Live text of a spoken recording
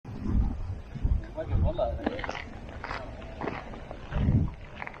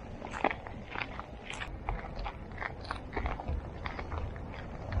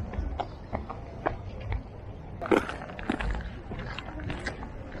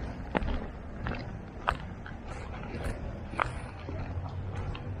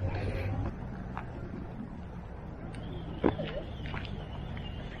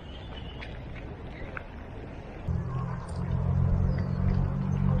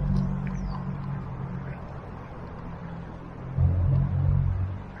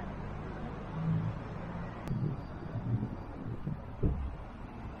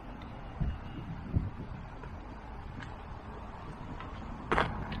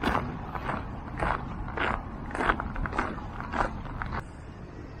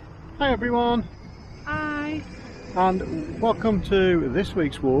Hi everyone! Hi! And welcome to this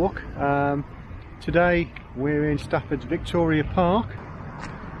week's walk. Today we're in Stafford Victoria Park.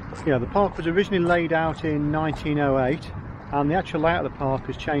 Yeah, the park was originally laid out in 1908 and the actual layout of the park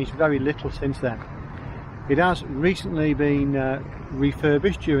has changed very little since then. It has recently been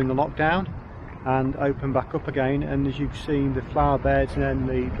refurbished during the lockdown and opened back up again, and as you've seen, the flower beds and then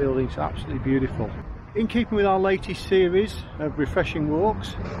the buildings are absolutely beautiful. In keeping with our latest series of refreshing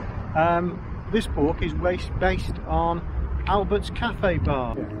walks, this walk is based on Albert's Cafe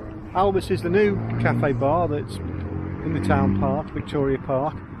Bar. Albert's is the new cafe bar that's in the town park, Victoria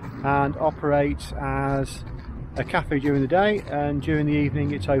Park, and operates as a cafe during the day, and during the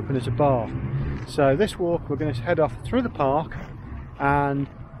evening it's open as a bar. So this walk we're going to head off through the park and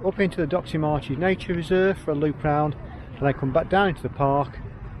up into the Doxey Marshes Nature Reserve for a loop round, and then come back down into the park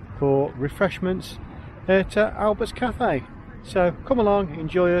for refreshments at Albert's Cafe. So come along,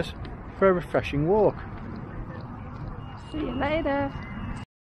 enjoy us for a refreshing walk. See you later.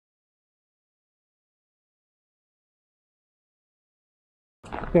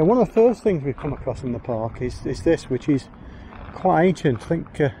 Yeah, one of the first things we've come across in the park is this, which is quite ancient. I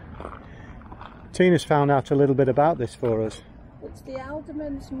think Tina's found out a little bit about this for us. It's the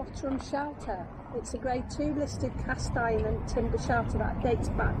Alderman's Mottram Shelter. It's a Grade 2 listed cast iron and timber shelter that dates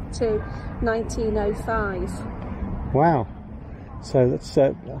back to 1905. Wow. So that's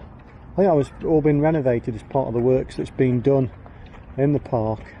I think that was all been renovated as part of the works that's been done in the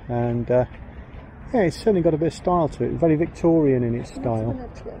park, and yeah, it's certainly got a bit of style to it. Very Victorian in its style.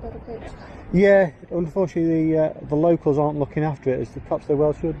 Yeah, unfortunately the locals aren't looking after it as perhaps they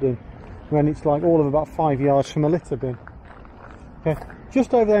well should do, when it's like all of about 5 yards from a litter bin. Yeah.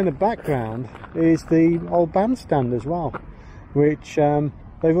 Just over there in the background is the old bandstand as well, which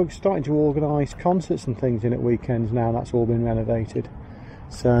they've started to organise concerts and things in at weekends now. That's all been renovated.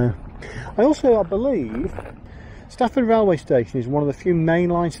 So, I believe Stafford Railway Station is one of the few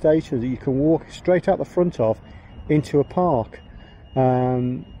mainline stations that you can walk straight out the front of into a park,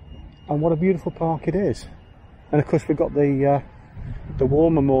 and what a beautiful park it is. And of course we've got the War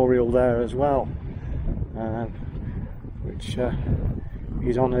Memorial there as well, which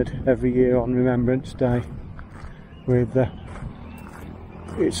is honoured every year on Remembrance Day with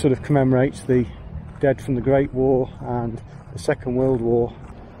it sort of commemorates the dead from the Great War and the Second World War.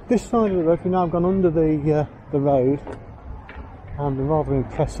 This side of the road, we've now gone under the road, and a rather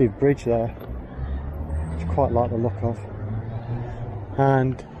impressive bridge there, which I quite like the look of.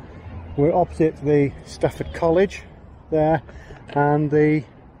 And we're opposite the Stafford College there and the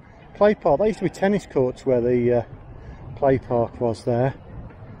play park. There used to be tennis courts where the play park was there.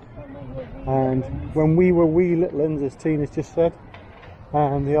 And when we were wee little uns, as Tina's just said,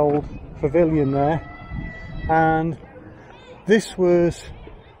 and the old pavilion there, and this was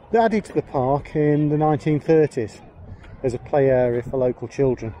added to the park in the 1930s as a play area for local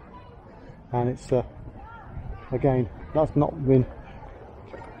children, and it's again, that's not been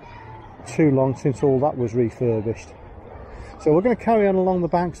too long since all that was refurbished. So we're going to carry on along the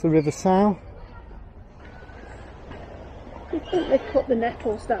banks of the River Sow. You'd think they'd cut the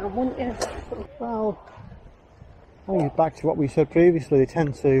nettles down, wouldn't you? Well, I think back to what we said previously, they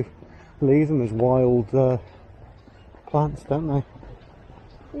tend to leave them as wild plants, don't they?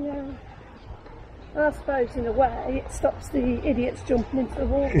 Yeah. I suppose in a way it stops the idiots jumping into the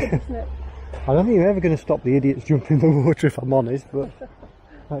water, doesn't it? I don't think you're ever going to stop the idiots jumping in the water, if I'm honest, but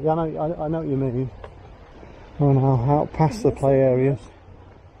yeah, I know what you mean. Oh, now out past the play areas.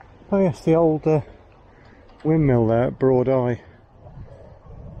 Oh yes, the old windmill there at Broad Eye.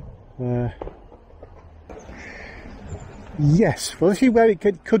 Yes, well, this is where it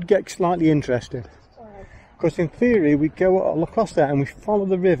could get slightly interesting. Because in theory we go across there and we follow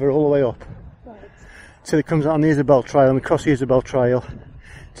the river all the way up. Right. So it comes out on the Isabel Trail, and we cross the Isabel Trail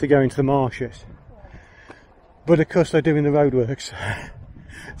to go into the marshes. But of course they're doing the roadworks.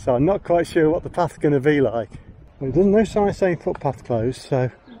 So I'm not quite sure what the path's going to be like. Well, there's no sign saying footpath closed,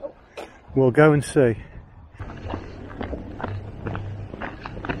 so we'll go and see.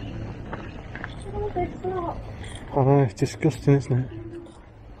 Oh no, it's disgusting, isn't it?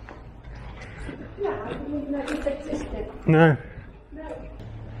 No.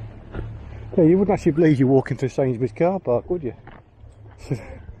 Yeah, you wouldn't actually believe you're walking through Sainsbury's car park, would you? At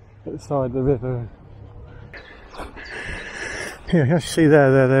the side of the river. Yeah, you see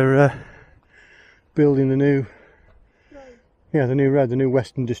they're building the new, the new road, the new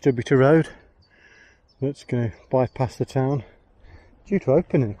Western Distributor Road. That's going to bypass the town. Due to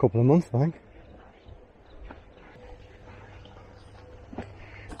open in a couple of months, I think.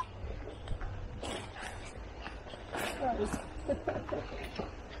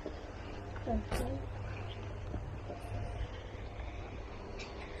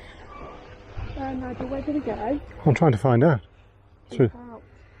 Nigel, where did he go? I'm trying to find out. Through.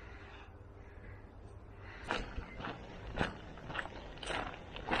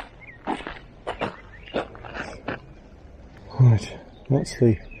 Right, that's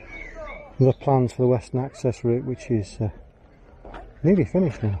the plans for the Western Access route, which is nearly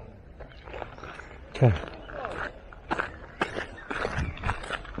finished now. Okay.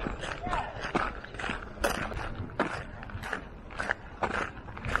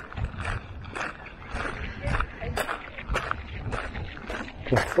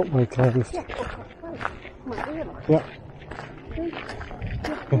 The footway closed. Yeah.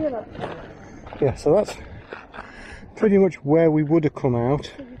 Yeah, so that's pretty much where we would have come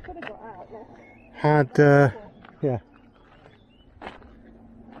out. Had, yeah.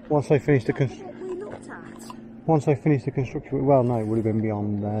 Once they finished the construction, well, no, it would have been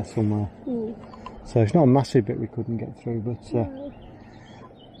beyond there somewhere. So it's not a massive bit we couldn't get through, but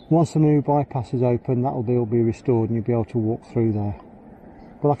once the new bypass is open, that'll be all be restored and you'll be able to walk through there.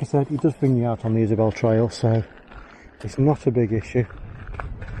 But like I said, it does bring you out on the Isabel Trail, so it's not a big issue.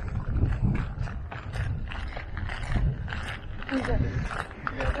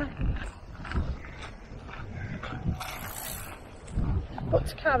 Up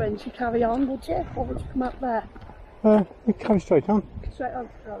to Karen's, you carry on, would you? Or would you come up there? We carry straight on. Straight on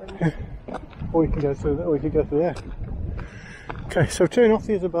to Karen's. Or you can go through there, or you can go through there. Okay, so turning off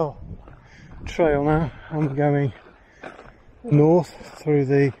the Isabel Trail now, I'm going north through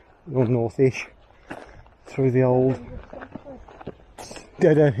the, or north-ish, through the old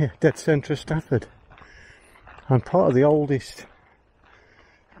dead centre of Stafford. I'm part of the oldest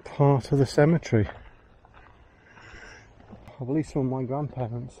part of the cemetery. I believe some of my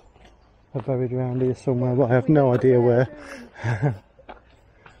grandparents are buried around here somewhere, but I have no idea where.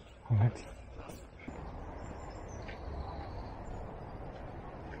 Right.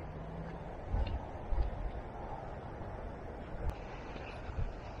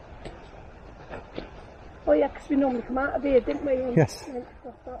 Oh yeah, because we normally come out of here, didn't we? And yes. Went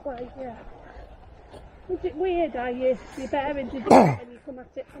that way, yeah. Was it weird how your bearings are different and you come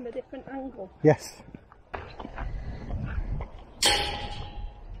at it from a different angle? Yes.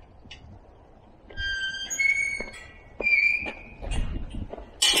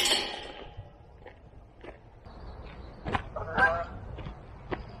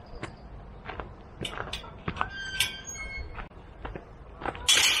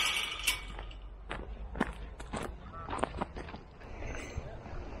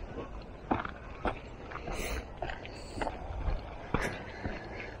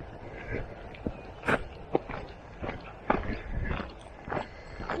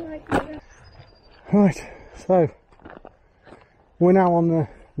 Right, so we're now on the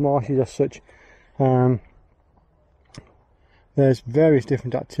marshes as such. There's various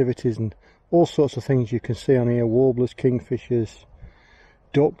different activities and all sorts of things you can see on here: warblers, kingfishers,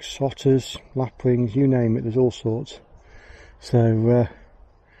 ducks, otters, lapwings, you name it, there's all sorts. So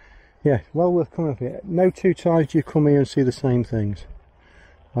yeah, well worth coming up here. No two times do you come here and see the same things,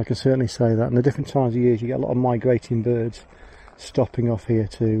 I can certainly say that. And the different times of years you get a lot of migrating birds stopping off here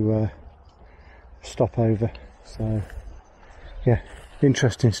to stop over. So yeah,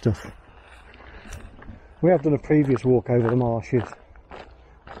 interesting stuff. We have done a previous walk over the marshes,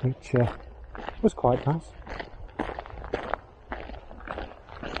 which was quite nice.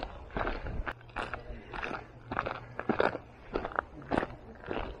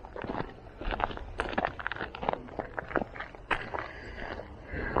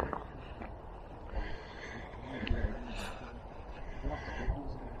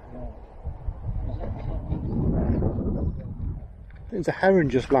 There's a heron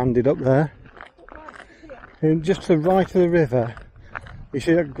just landed up there, and just to the right of the river you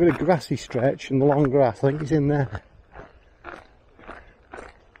see that bit of grassy stretch and the long grass. I think he's in there.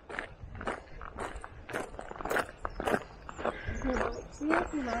 here,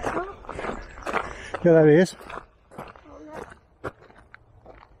 you might not. Yeah, there he is. Oh, yeah.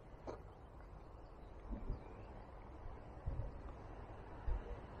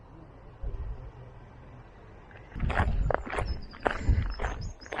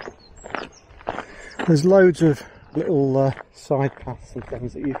 There's loads of little side paths and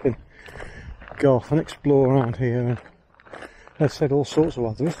things that you can go off and explore around here, and they've said all sorts of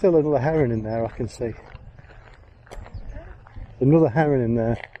ones. There's still another heron in there, I can see. Another heron in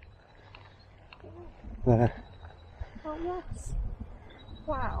there. There. Oh yes.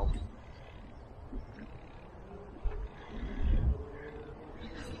 Wow.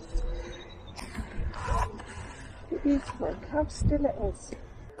 Beautiful. Look how still it is.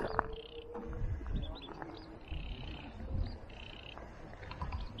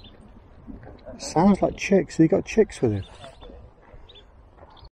 Sounds like chicks. Have you got chicks with him?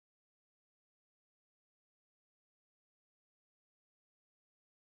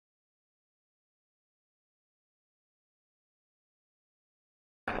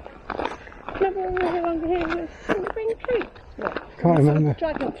 Remember when we were along here with Spring Creek? Can't remember.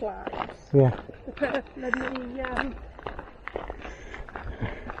 Dragonflies. Yeah. The purple and the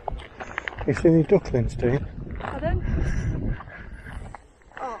You see any ducklings, do you? pardon?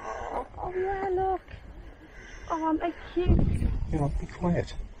 Oh yeah, look. Oh, aren't they cute? Yeah, be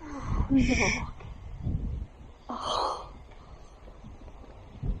quiet. Oh, look. Oh.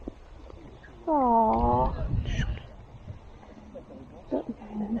 Oh.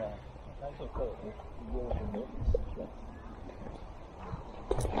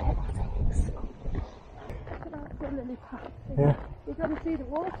 Lily pad. Yeah. You've got to see the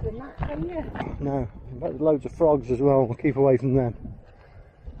water in that, can you? No. There's loads of frogs as well. We'll keep away from them.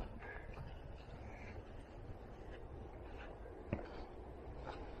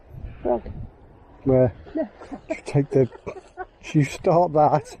 Frog. Where? No. Take the. You start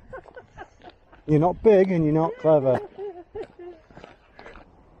that. You're not big and you're not clever.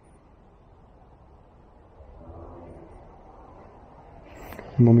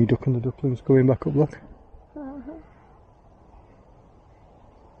 Mummy duck and the ducklings going back up, look.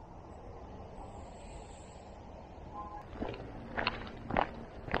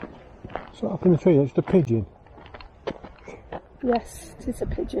 What's that up in the tree? That's the pigeon. Yes, it is a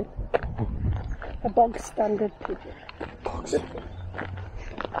pigeon. A bog standard pigeon.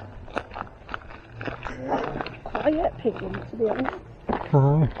 Quiet pigeon, to be honest.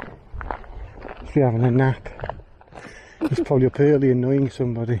 Aye. If you're having a nap. He's probably up early annoying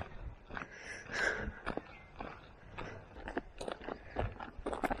somebody.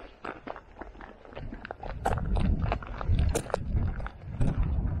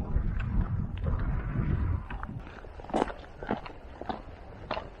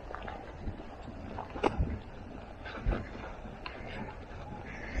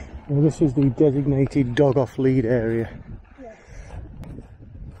 Well, this is the designated dog off lead area. Yes.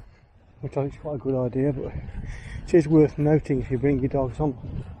 Which I think is quite a good idea, but it is worth noting if you bring your dogs on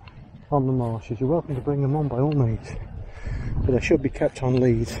the marshes, you're welcome to bring them on by all means, but they should be kept on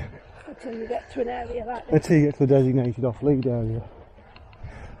leads Until you get to an area like this. until you get to the designated off lead area.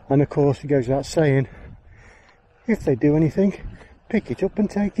 And of course it goes without saying, if they do anything, pick it up and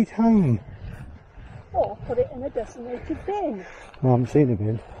take it home. Or put it in a designated bin. I haven't seen a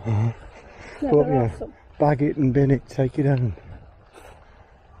bin. No, But there are some. bag it and bin it, take it home.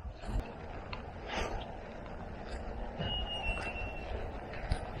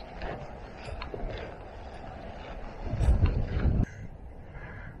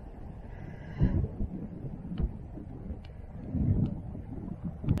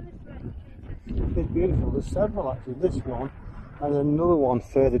 It's beautiful. There's several actually. This one and another one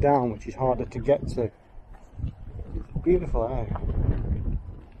further down, which is harder to get to. It's a beautiful area.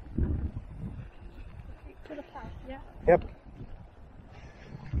 To the park, yeah. Yep.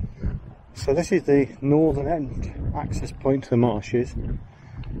 So this is the northern end access point to the marshes.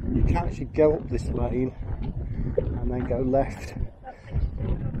 You can actually go up this lane and then go left,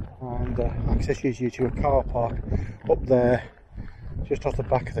 and accesses you to a car park up there, just off the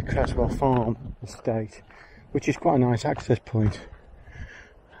back of the Creswell Farm estate, which is quite a nice access point.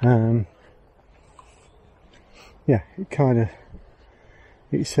 Yeah,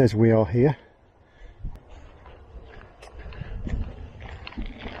 it says we are here.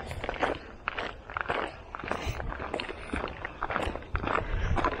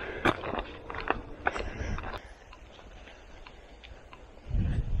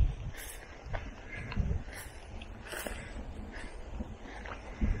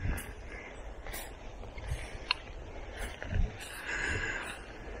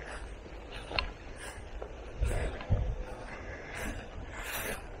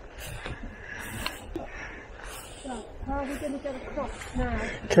 Got to cross now.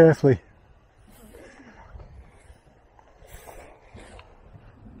 Carefully.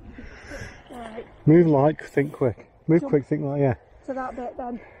 Right. Move light, think quick. Move Jump. quick, think light, yeah. To that bit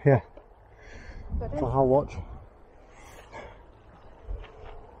then. Yeah. Ready? So I'll watch.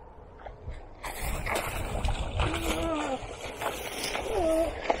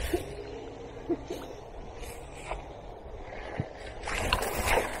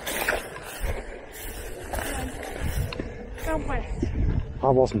 Down west. I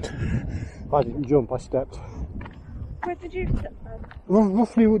wasn't. I didn't jump, I stepped. Where did you step then?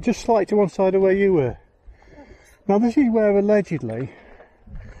 Roughly just slightly to one side of where you were. Now this is where allegedly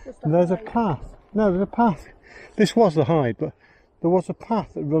there's a path. No, there's a path. This was the hide, but there was a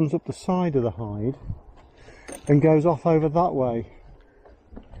path that runs up the side of the hide and goes off over that way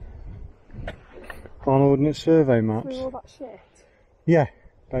on Ordnance Survey maps. Through all that shit. Yeah,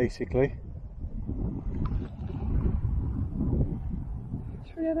 basically.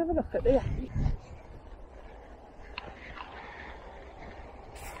 Should we have a look at the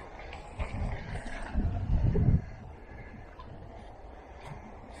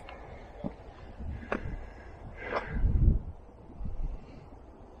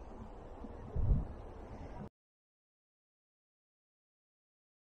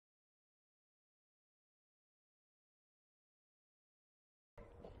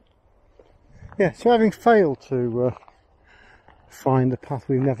Yeah, so having failed to find the path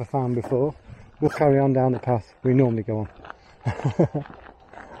we've never found before, we'll carry on down the path we normally go on.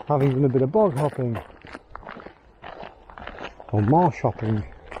 Having done a bit of bog hopping or marsh hopping.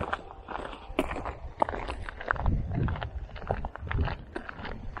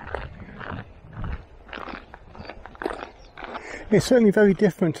 It's certainly very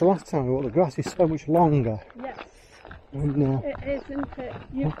different to last time. The grass is so much longer. Yes. And, It is, isn't it?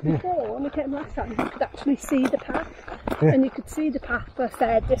 You, yeah. Before, when we came last time, you could actually see the path. Yeah. And you could see the path for a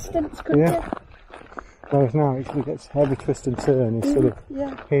fair distance, couldn't Yeah. Whereas now it sort of gets every twist and turn is sort of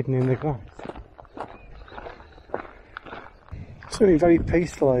Yeah. hidden in the grass. It's certainly very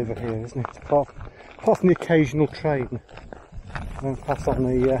peaceful over here, isn't it? Apart from the occasional train. Then pass on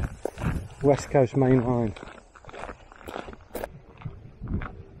the West Coast main line.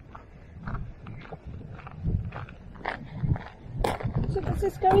 So does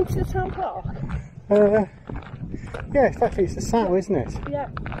this go into the town park? Yeah, effectively it's the sow, isn't it? Yeah.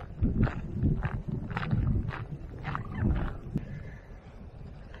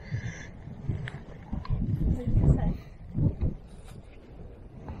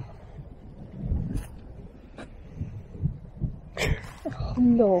 Oh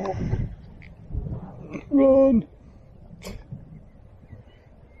no. Run!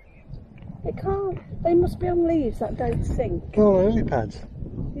 It can't. They must be on leaves that don't sink. Oh, they're lily pads.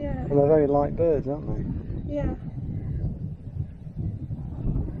 Yeah. And they're very light birds, aren't they? Yeah.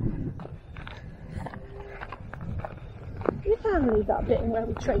 You can leave that bit in where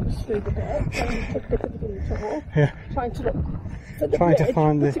we traipsed through the bit, where we took a bit of the detour, Yeah. trying to look for the Trying to bridge,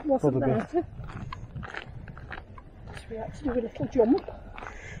 find but the it wasn't other there. bit. So we had to do a little jump.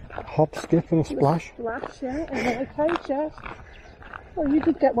 Hop, skip and a splash. Splash, yeah, and okay, yes. Well, you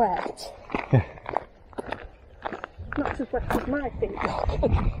did get wet. Yeah. Not as wet as my feet.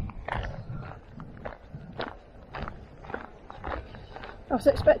 I was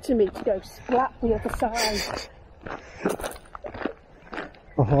expecting me to go splat the other side.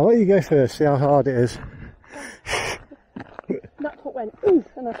 Oh, I'll let you go first, see how hard it is. That's what went, ooh,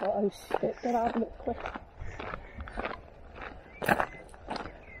 and I thought, oh shit, get out of it quick.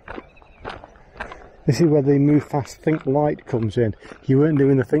 This is where the move fast, think light comes in. You weren't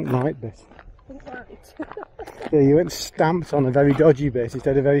doing the think light bit. Think right. Yeah, you went stamped on a very dodgy bit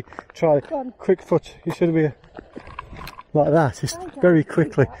instead of very quick foot. You should be like that, just very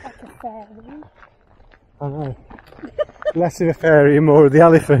quickly. Like a fairy. I know. Less of a fairy and more of the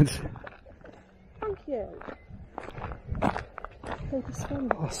elephant. Thank you. Take a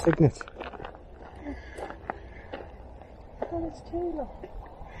swim. Oh, Signet. Oh, it's too look.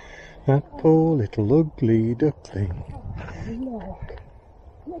 That poor little ugly duckling. Oh, look.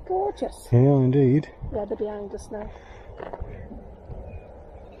 Isn't it gorgeous? Yeah, indeed. Yeah, they're behind us now.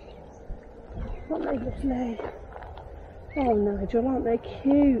 Aren't they lovely? Oh, Nigel, aren't they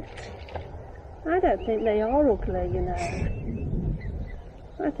cute? I don't think they are ugly, you know.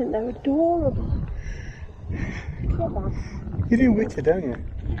 I think they're adorable. Come on. You do witter, don't you?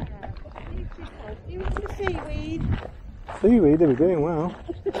 You eat your seaweed. Seaweed, they were doing well.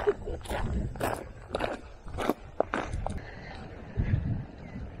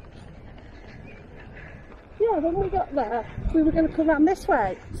 Yeah, when we got there, we were going to come around this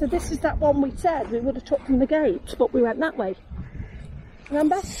way. So this is that one we said we would have took from the gate, but we went that way.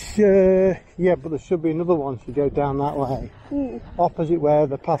 Remember? Yeah, but there should be another one if you go down that way. Opposite where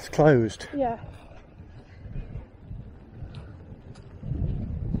the path's closed. Yeah.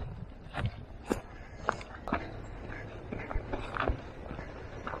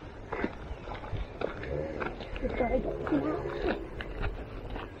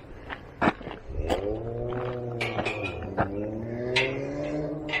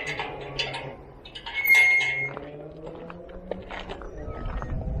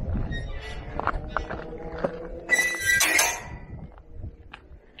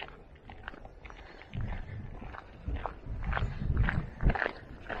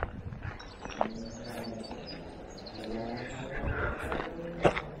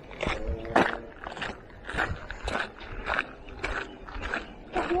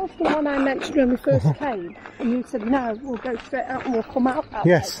 That was the one I mentioned when we first came, and you said no, we'll go straight out and we'll come out that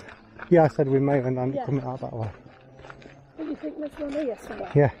Yes. way. Yeah, I said we may end up coming out that way. Do you think there's one here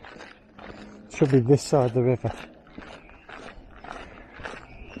somewhere? Yeah. Should be this side of the river.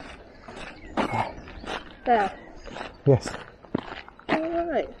 There. Yes.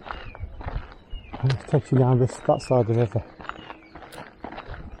 Alright. And it takes you down that side of the river.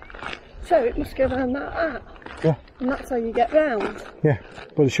 So it must go down that. Yeah. And that's how you get round. Yeah.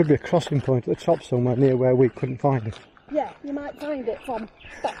 But there should be a crossing point at the top somewhere near where we couldn't find it. Yeah, you might find it from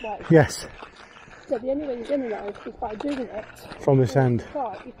that way. Yes. So the only way you're going to know is by doing it. From this end.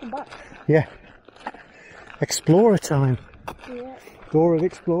 Right, you come back. Yeah. Explorer time. Yeah. Door of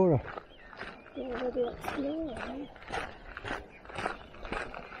Explorer.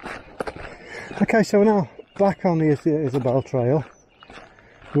 Okay, so we're now back on the Isabel Trail,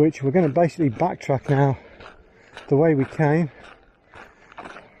 which we're going to basically backtrack now the way we came,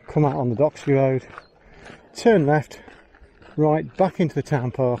 come out on the Doxey Road, turn left, right back into the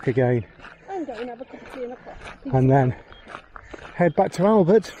town park again, and go and have a cup of tea and a coffee. and then head back to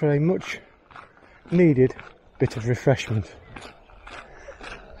Albert for a much needed bit of refreshment.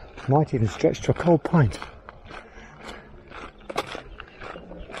 Might even stretch to a cold pint.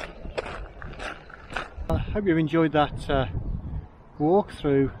 I hope you've enjoyed that walk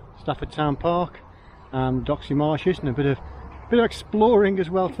through Stafford Town Park and Doxey Marshes, and a bit of exploring as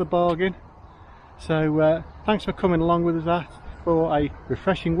well to the bargain. So thanks for coming along with us for a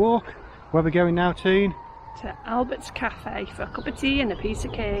refreshing walk. Where are we going now, Teen? To Albert's Cafe for a cup of tea and a piece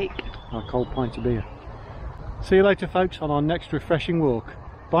of cake. A cold pint of beer. See you later, folks, on our next refreshing walk.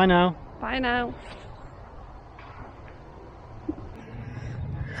 Bye now. Bye now.